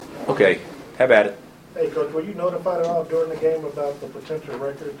Okay, have at it. Hey, Coach, were you notified at all during the game about the potential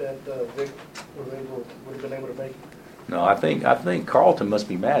record that Vick would have been able to make? No, I think Carlton must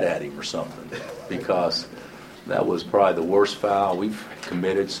be mad at him or something, because that was probably the worst foul we've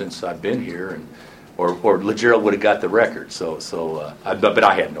committed since I've been here, and or Lagerald would have got the record. But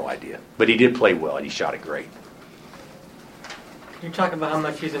I had no idea. But he did play well, and he shot it great. Can you talk about how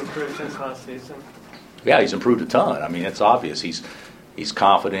much he's improved since last season? Yeah, he's improved a ton. I mean, it's obvious. He's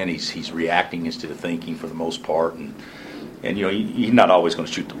confident. He's reacting instead of thinking for the most part, and he's not always going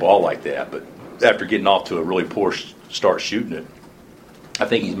to shoot the ball like that. But after getting off to a really poor start shooting it, I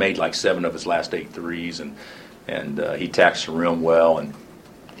think he's made like 7 of his last 8 threes, and he attacks the rim well, and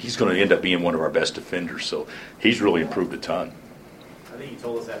he's going to end up being one of our best defenders. So he's really improved a ton. I think he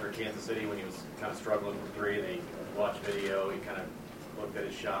told us after Kansas City when he was kind of struggling with 3, and he watched video, he kind of looked at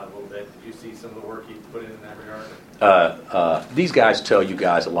his shot a little bit. Did you see some of the work he put in that regard? These guys tell you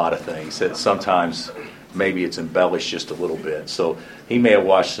guys a lot of things that sometimes maybe it's embellished just a little bit. So he may have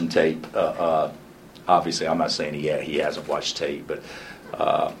watched some tape. Obviously, I'm not saying he hasn't watched tape, but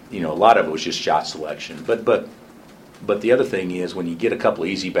a lot of it was just shot selection. But the other thing is, when you get a couple of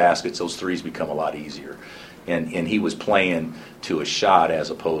easy baskets, those threes become a lot easier. And he was playing to a shot as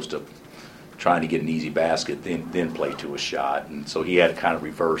opposed to trying to get an easy basket, then play to a shot. And so he had it kind of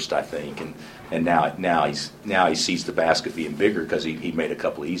reversed, I think. And now he sees the basket being bigger because he made a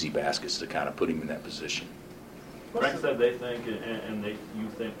couple of easy baskets to kind of put him in that position. Frank said they think, and you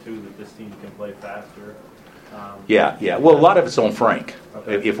think too, that this team can play faster. Yeah. Well, a lot of it's on Frank.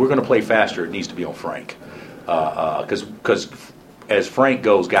 Okay. If we're going to play faster, it needs to be on Frank. Because as Frank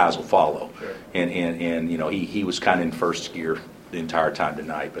goes, guys will follow. Sure. And he was kind of in first gear the entire time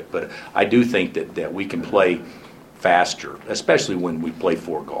tonight. But I do think that we can play faster, especially when we play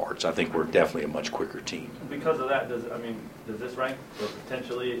 4 guards. I think we're definitely a much quicker team. Because of that, does this rank for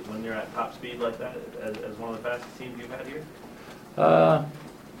potentially, when you're at top speed like that, as one of the fastest teams you've had here?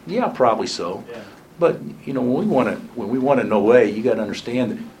 Yeah, probably so. Yeah. But when we want to no way, you got to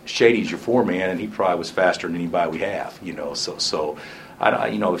understand that Shady's your 4-man, and he probably was faster than anybody we have. So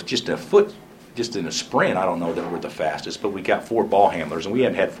if just in a sprint, I don't know that we're the fastest, but we got 4 ball handlers, and we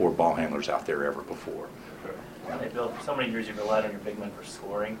haven't had 4 ball handlers out there ever before. Hey, Bill, so many years you've relied on your big men for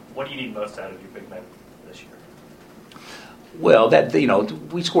scoring. What do you need most out of your big men this year? Well,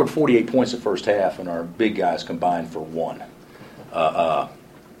 we scored 48 points the first half, and our big guys combined for 1.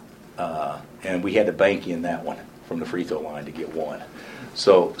 And we had to bank in that one from the free throw line to get 1.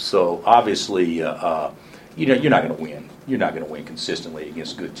 So obviously, you're not going to win. You're not going to win consistently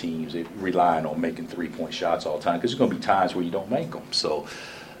against good teams relying on making 3-point shots all the time, because there's going to be times where you don't make them. So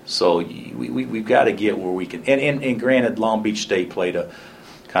we've got to get where we can. And granted, Long Beach State played a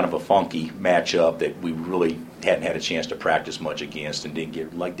kind of a funky matchup that we really hadn't had a chance to practice much against, and didn't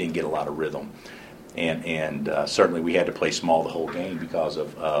get a lot of rhythm. And certainly we had to play small the whole game because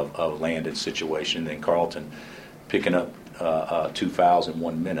of Landen's situation, and then Carlton picking up 2 fouls in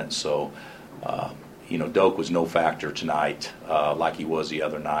 1 minute. So Doak was no factor tonight like he was the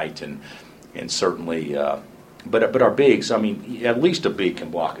other night, and certainly. But our bigs, at least a big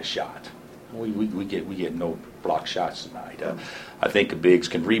can block a shot. We get no block shots tonight. I think the bigs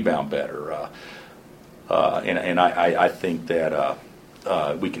can rebound better, and I think that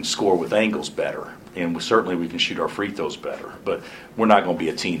we can score with angles better, and certainly we can shoot our free throws better. But we're not going to be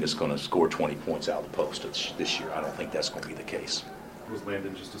a team that's going to score 20 points out of the post this year. I don't think that's going to be the case. Was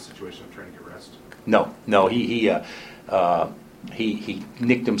Landen just a situation of trying to get rest? No, he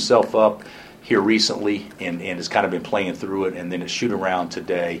nicked himself up here recently, and has kind of been playing through it. And then at shoot around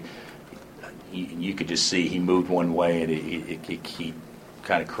today, you could just see he moved one way, and he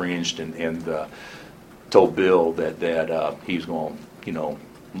kind of cringed and told Bill that he was going to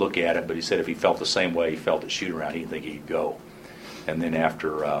look at it. But he said if he felt the same way he felt at shoot around, he didn't think he'd go. And then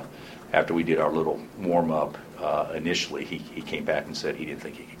after we did our little warm up initially, he came back and said he didn't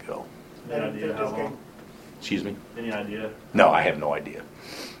think he could go. Any idea how long? Excuse me? Any idea? No, I have no idea.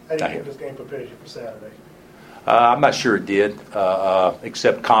 How do you think this game prepares you for Saturday? I'm not sure it did,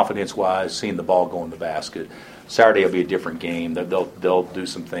 except confidence-wise, seeing the ball go in the basket. Saturday will be a different game. They'll do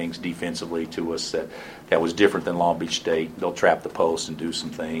some things defensively to us that was different than Long Beach State. They'll trap the post and do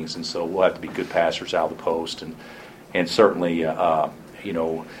some things, and so we'll have to be good passers out of the post. And certainly, the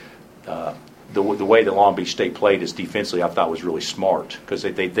way that Long Beach State played us defensively, I thought was really smart, because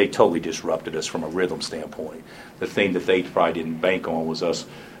they totally disrupted us from a rhythm standpoint. The thing that they probably didn't bank on was us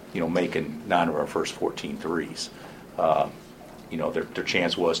making 9 of our first 14 threes. Their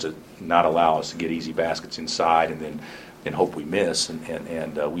chance was to not allow us to get easy baskets inside, and then hope we miss. And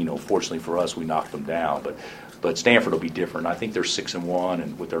fortunately for us, we knocked them down. But Stanford will be different. I think they're 6-1,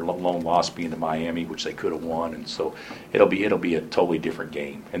 and with their lone loss being to Miami, which they could have won, and so it'll be a totally different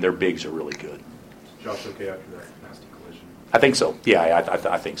game. And their bigs are really good. Josh, okay after that nasty collision? I think so. Yeah,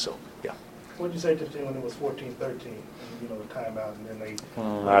 I think so. Yeah. What did you say to the team when it was 14-13? You know, the timeout, and then they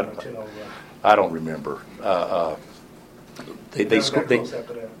I- 10-0 run? I don't remember. They Never scored. got close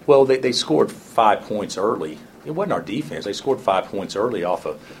after that. Well, they scored 5 points early. It wasn't our defense. They scored 5 points early off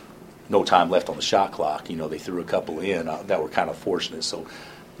of no time left on the shot clock. You know, they threw a couple in that were kind of fortunate. So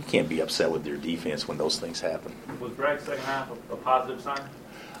you can't be upset with their defense when those things happen. Was Bragg's second half a positive sign?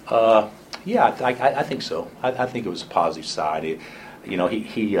 Yeah, I think so. I think it was a positive side. You know,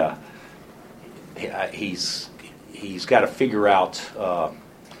 he's got to figure out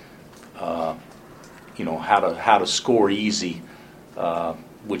you know, how to score easy,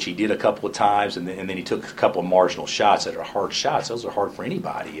 which he did a couple of times, and then he took a couple of marginal shots that are hard shots. Those are hard for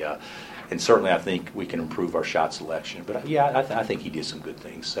anybody, and certainly I think we can improve our shot selection. But yeah, I think he did some good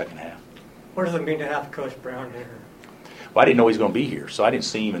things second half. What does it mean to have Coach Brown here? Well, I didn't know he was going to be here, so I didn't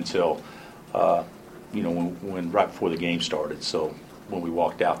see him until you know, when right before the game started. So when we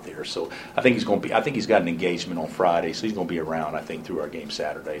walked out there, so I think he's going to be. I think he's got an engagement on Friday, so he's going to be around. I think through our game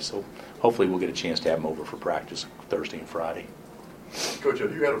Saturday. So hopefully we'll get a chance to have him over for practice Thursday and Friday. Coach,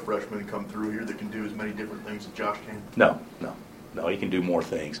 have you had a freshman come through here that can do as many different things as Josh can? No, he can do more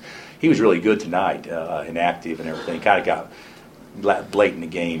things. He was really good tonight and active and everything. Kind of got late in the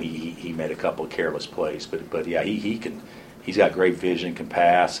game. He made a couple of careless plays, but yeah, he can. He's got great vision, can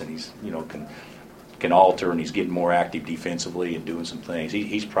pass, and he's can alter, and he's getting more active defensively and doing some things.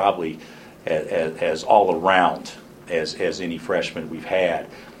 He's probably as all around as any freshman we've had,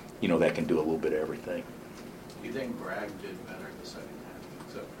 you know, that can do a little bit of everything. Do you think Bragg did better in the second half,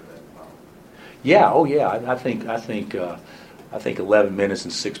 except for that foul? Yeah, oh yeah, I think 11 minutes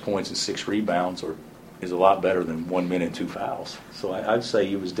and 6 points and 6 rebounds is a lot better than 1 minute and 2 fouls. So I'd say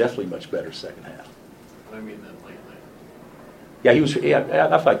he was definitely much better second half. I mean, then lately. Yeah, he was. Yeah,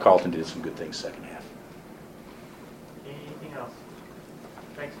 I thought Carlton did some good things second half. Anything else?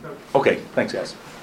 Thanks, Coach. Okay, thanks guys.